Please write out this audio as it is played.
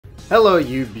Hello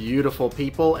you beautiful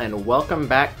people, and welcome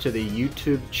back to the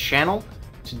YouTube channel.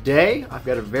 Today I've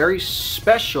got a very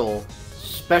special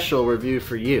review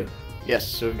for you. Yes,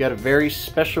 so we've got a very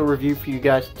special review for you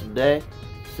guys today.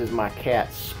 This is my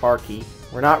cat Sparky.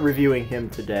 We're not reviewing him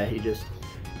today, he just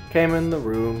came in the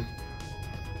room.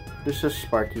 This is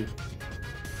Sparky.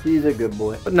 He's a good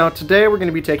boy. But no, today we're going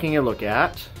to be taking a look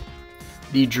at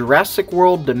the Jurassic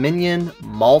World Dominion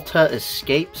Malta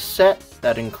Escape set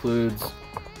that includes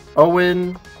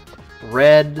Owen,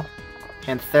 Red,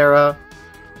 Panthera,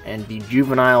 and the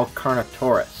Juvenile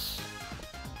Carnotaurus.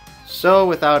 So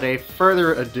without a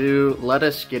further ado, let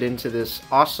us get into this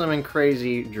awesome and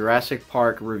crazy Jurassic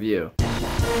Park review.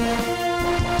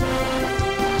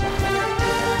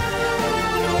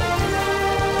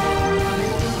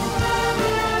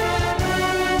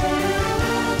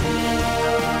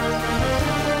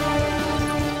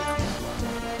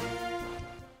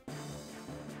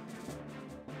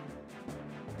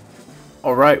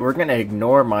 Alright, we're going to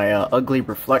ignore my ugly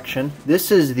reflection.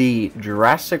 This is the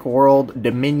Jurassic World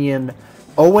Dominion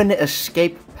Owen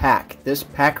Escape Pack. This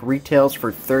pack retails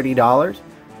for $30,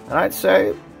 and I'd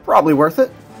say probably worth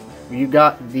it. You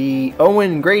got the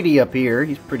Owen Grady up here.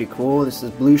 He's pretty cool. This is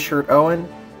Blue Shirt Owen.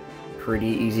 Pretty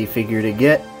easy figure to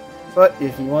get. But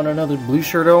if you want another Blue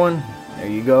Shirt Owen, there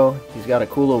you go. He's got a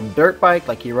cool little dirt bike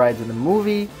like he rides in the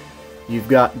movie. You've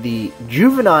got the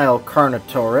Juvenile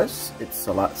Carnotaurus. It's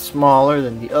a lot smaller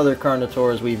than the other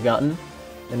Carnotaurs we've gotten.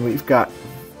 And we've got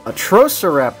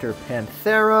Atrociraptor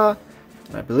Panthera.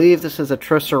 I believe this is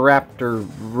Atrociraptor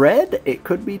Red. It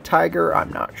could be Tiger,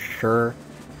 I'm not sure.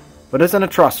 But it's an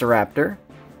Atrociraptor.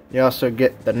 You also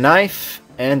get the knife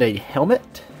and a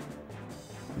helmet.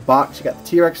 Box, you got the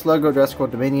T-Rex logo, Jurassic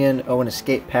World Dominion, Owen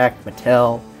Escape Pack,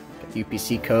 Mattel. Got the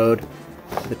UPC code.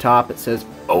 At the top it says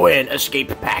Owen Escape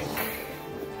Pack.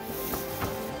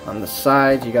 On the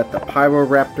sides, you got the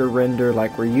Pyroraptor render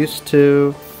like we're used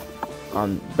to.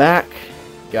 On the back,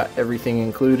 got everything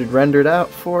included rendered out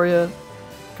for you.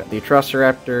 Got the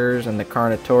Atrociraptors and the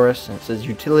Carnotaurus, and it says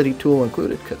utility tool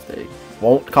included because they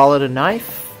won't call it a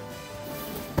knife.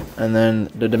 And then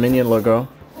the Dominion logo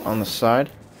on the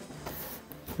side.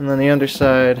 And then the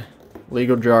underside,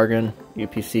 legal jargon,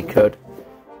 UPC code.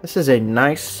 This is a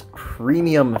nice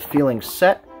premium feeling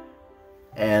set,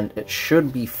 and it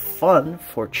should be fun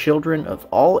for children of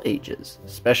all ages,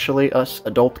 especially us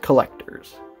adult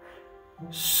collectors.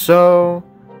 So,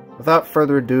 without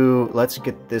further ado, let's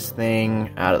get this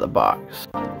thing out of the box.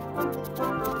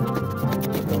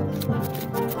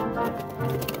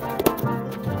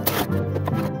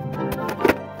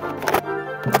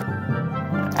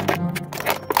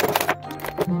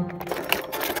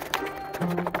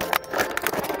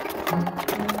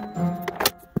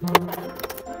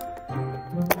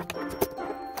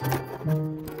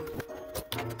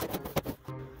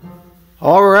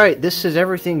 Alright, this is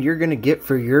everything you're going to get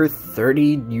for your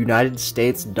 30 United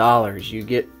States dollars. You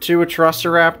get 2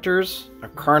 Atrociraptors, a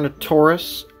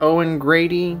Carnotaurus, Owen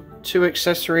Grady, 2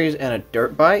 accessories, and a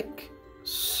dirt bike.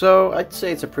 So, I'd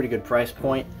say it's a pretty good price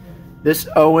point. This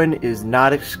Owen is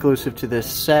not exclusive to this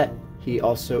set. He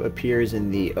also appears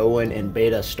in the Owen and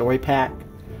Beta story pack.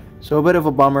 So, a bit of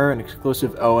a bummer. An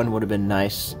exclusive Owen would have been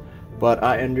nice, but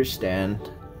I understand.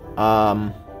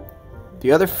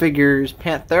 The other figures,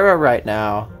 Panthera right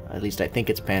now, at least I think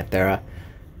it's Panthera,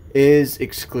 is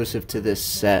exclusive to this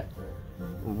set.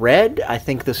 Red, I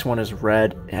think this one is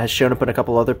Red. It has shown up in a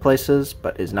couple other places,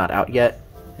 but is not out yet.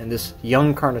 And this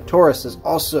young Carnotaurus is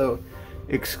also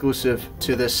exclusive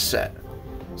to this set.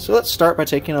 So let's start by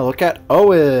taking a look at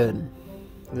Owen.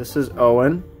 This is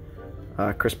Owen,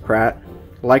 Chris Pratt.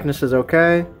 Likeness is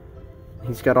okay.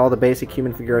 He's got all the basic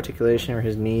human figure articulation, where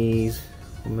his knees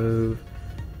will move.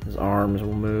 His arms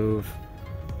will move.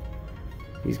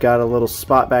 He's got a little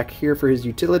spot back here for his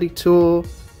utility tool.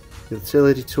 The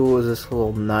utility tool is this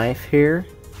little knife here.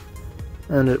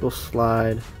 And it will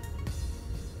slide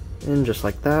in just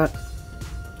like that.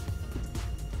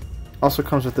 Also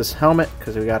comes with this helmet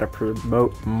because we gotta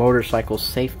promote motorcycle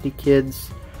safety, kids.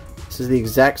 This is the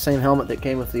exact same helmet that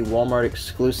came with the Walmart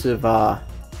exclusive bunch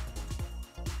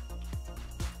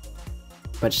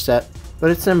set, but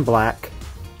it's in black.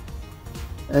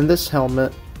 And this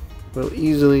helmet will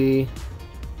easily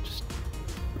just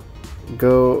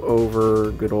go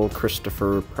over good old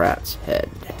Christopher Pratt's head.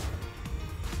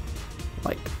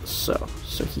 Like so.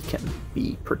 So he can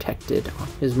be protected on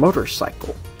his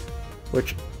motorcycle.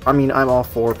 Which, I mean, I'm all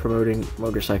for promoting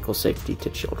motorcycle safety to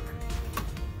children.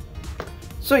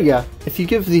 So yeah, if you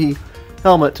give the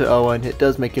helmet to Owen, it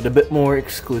does make it a bit more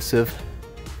exclusive.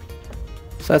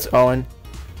 So that's Owen.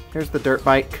 Here's the dirt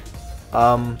bike.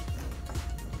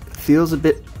 Feels a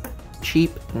bit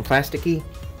cheap and plasticky,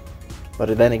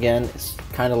 but then again, it's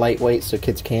kind of lightweight, so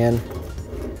kids can,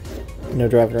 you know,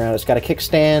 drive it around. It's got a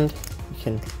kickstand. You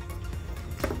can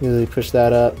easily push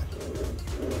that up,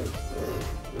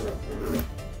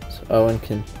 so Owen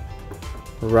can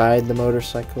ride the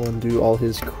motorcycle and do all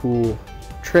his cool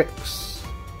tricks.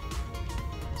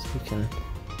 So he can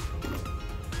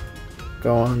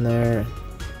go on there,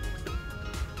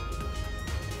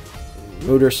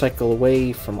 motorcycle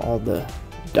away from all the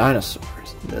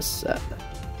dinosaurs in this set.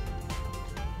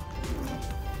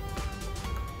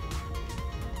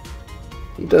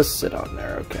 He does sit on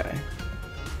there, okay.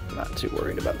 I'm not too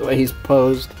worried about the way he's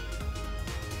posed.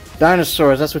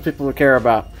 Dinosaurs, that's what people would care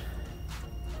about.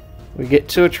 We get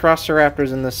 2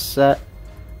 Atrociraptors in this set.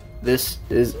 This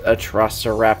is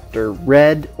Atrociraptor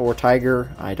red or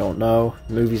tiger, I don't know.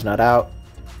 The movie's not out.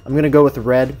 I'm gonna go with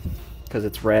red, because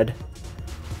it's red.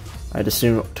 I'd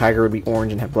assume tiger would be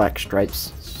orange and have black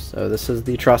stripes. So this is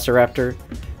the Atrociraptor.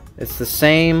 It's the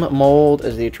same mold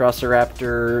as the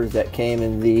Atrociraptor that came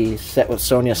in the set with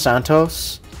Sonia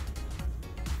Santos.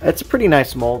 It's a pretty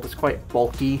nice mold. It's quite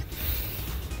bulky.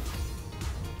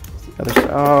 The other side.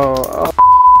 Oh.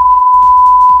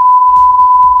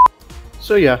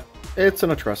 So yeah, it's an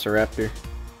Atrociraptor.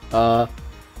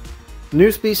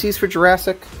 New species for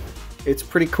Jurassic. It's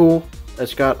pretty cool.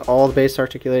 It's got all the base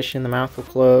articulation, the mouth will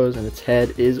close, and its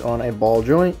head is on a ball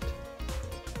joint.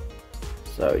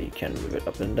 So you can move it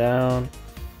up and down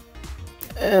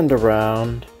and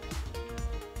around.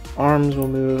 Arms will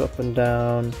move up and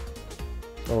down,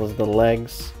 as well as the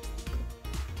legs.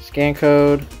 Scan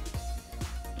code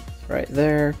right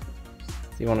there.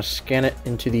 You want to scan it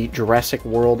into the Jurassic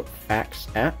World Facts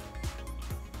app.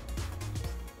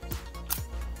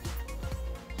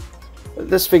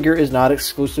 This figure is not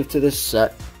exclusive to this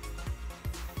set.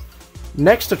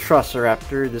 Next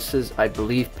Atrociraptor, this is, I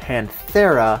believe,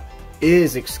 Panthera,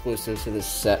 is exclusive to this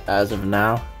set as of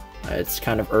now. It's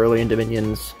kind of early in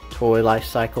Dominion's toy life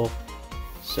cycle,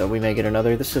 so we may get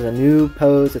another. This is a new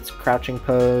pose, it's crouching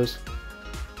pose.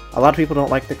 A lot of people don't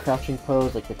like the crouching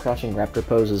pose, like the crouching raptor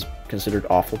pose is considered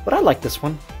awful, but I like this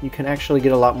one. You can actually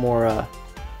get a lot more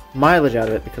mileage out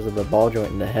of it because of the ball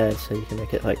joint in the head, so you can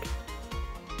make it like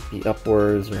be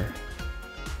upwards or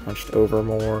hunched over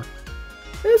more.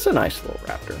 It's a nice little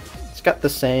raptor. It's got the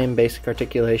same basic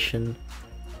articulation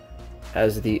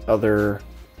as the other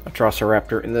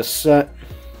Atrociraptor in this set.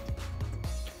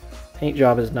 Paint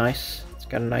job is nice. It's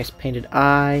got a nice painted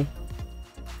eye.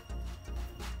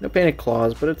 No painted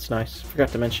claws, but it's nice. Forgot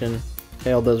to mention,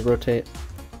 tail does rotate.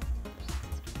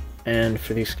 And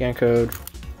for the scan code,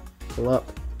 pull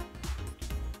up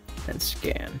and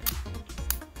scan.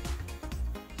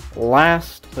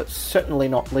 Last, but certainly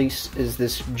not least, is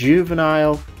this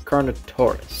Juvenile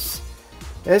Carnotaurus.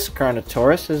 This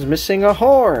Carnotaurus is missing a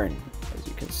horn, as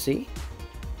you can see.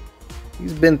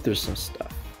 He's been through some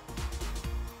stuff.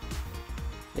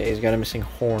 Yeah, he's got a missing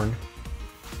horn.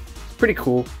 It's pretty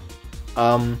cool.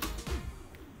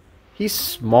 He's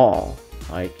small,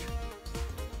 like,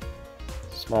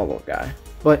 small little guy.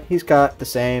 But he's got the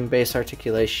same base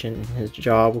articulation. His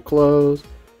jaw will close,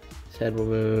 his head will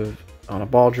move on a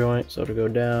ball joint, so it'll go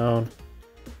down,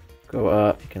 go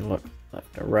up, you can look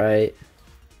left to right,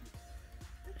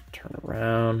 turn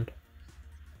around.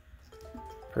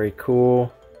 Very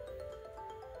cool.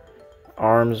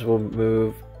 Arms will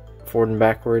move forward and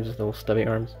backwards, the little stubby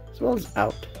arms, as well as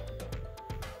out.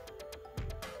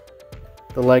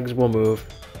 The legs will move.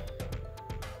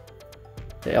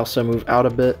 They also move out a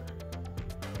bit,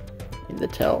 and the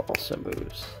tail also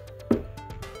moves.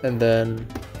 And then,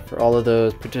 for all of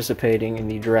those participating in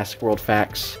the Jurassic World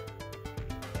Facts,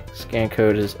 scan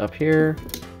code is up here.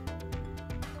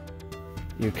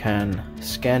 You can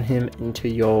scan him into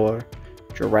your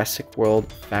Jurassic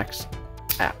World Facts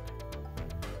app.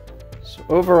 So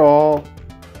overall,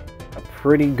 a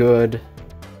pretty good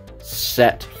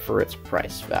set for its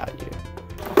price value.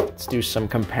 Let's do some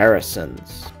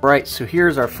comparisons. Right, so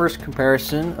here's our first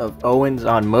comparison of Owens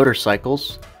on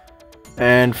motorcycles.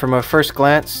 And from a first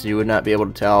glance, you would not be able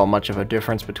to tell much of a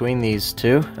difference between these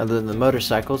two, other than the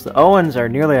motorcycles. The Owens are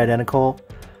nearly identical.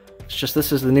 It's just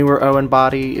this is the newer Owen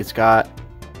body. It's got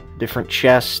different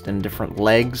chest and different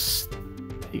legs.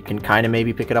 You can kind of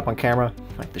maybe pick it up on camera.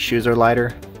 Like the shoes are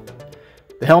lighter.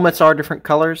 The helmets are different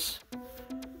colors.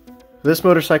 This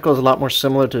motorcycle is a lot more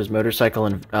similar to his motorcycle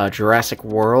in Jurassic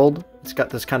World. It's got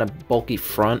this kind of bulky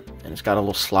front, and it's got a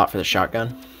little slot for the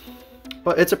shotgun.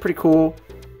 But it's a pretty cool.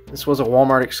 This was a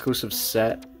Walmart exclusive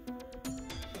set.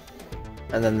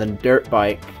 And then the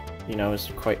Dirtbike, you know, is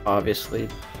quite obviously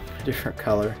a different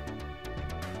color.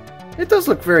 It does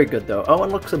look very good though. Owen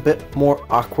looks a bit more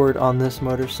awkward on this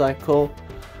motorcycle,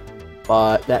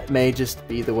 but that may just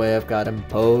be the way I've got him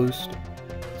posed.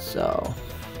 So,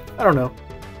 I don't know.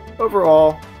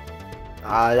 Overall,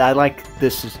 I like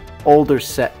this older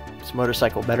set's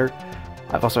motorcycle better.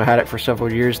 I've also had it for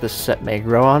several years. This set may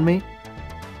grow on me,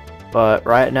 but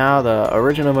right now the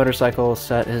original motorcycle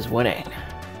set is winning.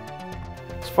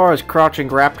 As far as crouching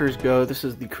raptors go, this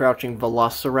is the crouching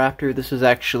Velociraptor. This is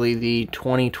actually the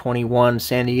 2021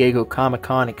 San Diego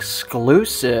Comic-Con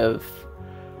exclusive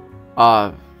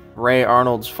Ray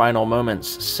Arnold's Final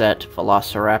Moments set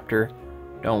Velociraptor.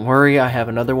 Don't worry, I have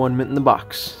another one in the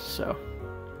box. So,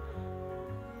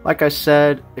 like I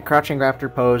said, the crouching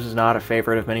raptor pose is not a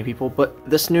favorite of many people, but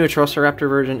this new Atrociraptor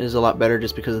version is a lot better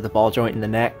just because of the ball joint in the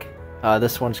neck.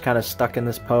 This one's kind of stuck in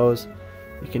this pose.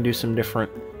 You can do some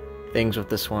different things with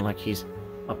this one, like he's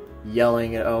up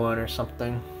yelling at Owen or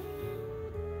something.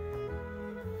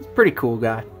 He's a pretty cool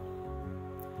guy.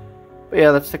 But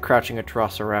yeah, that's the crouching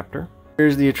Atrociraptor.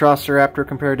 Here's the Atrociraptor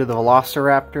compared to the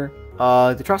Velociraptor.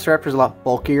 The Atrociraptor is a lot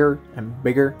bulkier and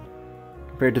bigger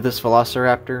compared to this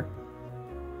Velociraptor.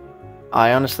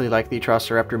 I honestly like the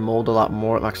Atrociraptor mold a lot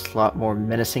more. It looks a lot more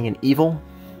menacing and evil.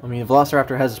 I mean, the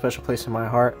Velociraptor has a special place in my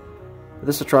heart, but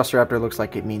this Atrociraptor looks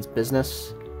like it means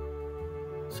business.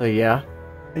 So yeah.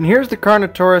 And here's the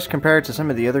Carnotaurus compared to some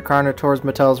of the other Carnotaurs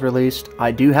Mattel's released.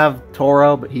 I do have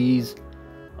Toro, but he's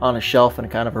on a shelf in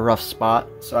kind of a rough spot,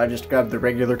 so I just grabbed the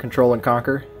regular Control and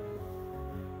Conquer.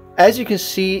 As you can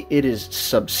see, it is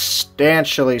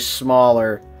substantially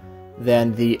smaller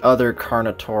than the other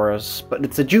Carnotaurus, but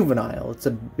it's a juvenile.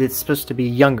 It's supposed to be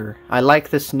younger. I like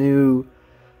this new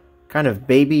kind of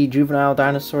baby juvenile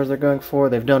dinosaurs they're going for.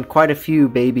 They've done quite a few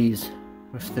babies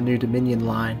with the new Dominion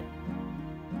line.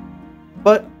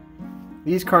 But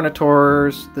these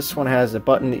Carnotaurs, this one has a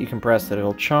button that you can press that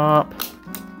it'll chomp.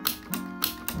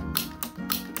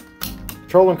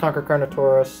 Control and Conquer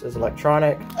Carnotaurus is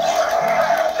electronic.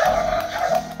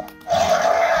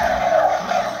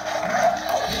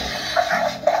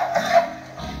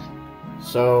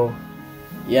 So,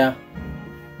 yeah.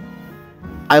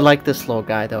 I like this little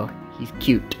guy though. He's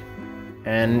cute.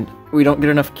 And we don't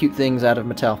get enough cute things out of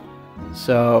Mattel.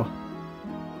 So,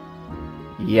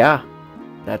 yeah.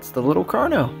 That's the little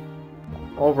Carno.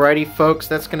 Alrighty folks,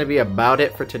 that's going to be about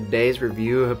it for today's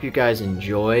review. I hope you guys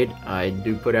enjoyed. I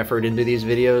do put effort into these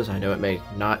videos. I know it may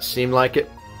not seem like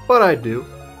it, but I do.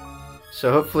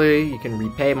 So hopefully you can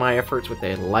repay my efforts with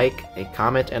a like, a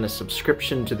comment, and a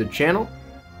subscription to the channel.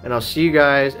 And I'll see you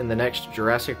guys in the next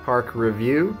Jurassic Park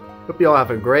review. Hope you all have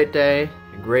a great day,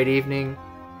 a great evening.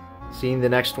 See you in the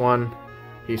next one.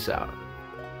 Peace out.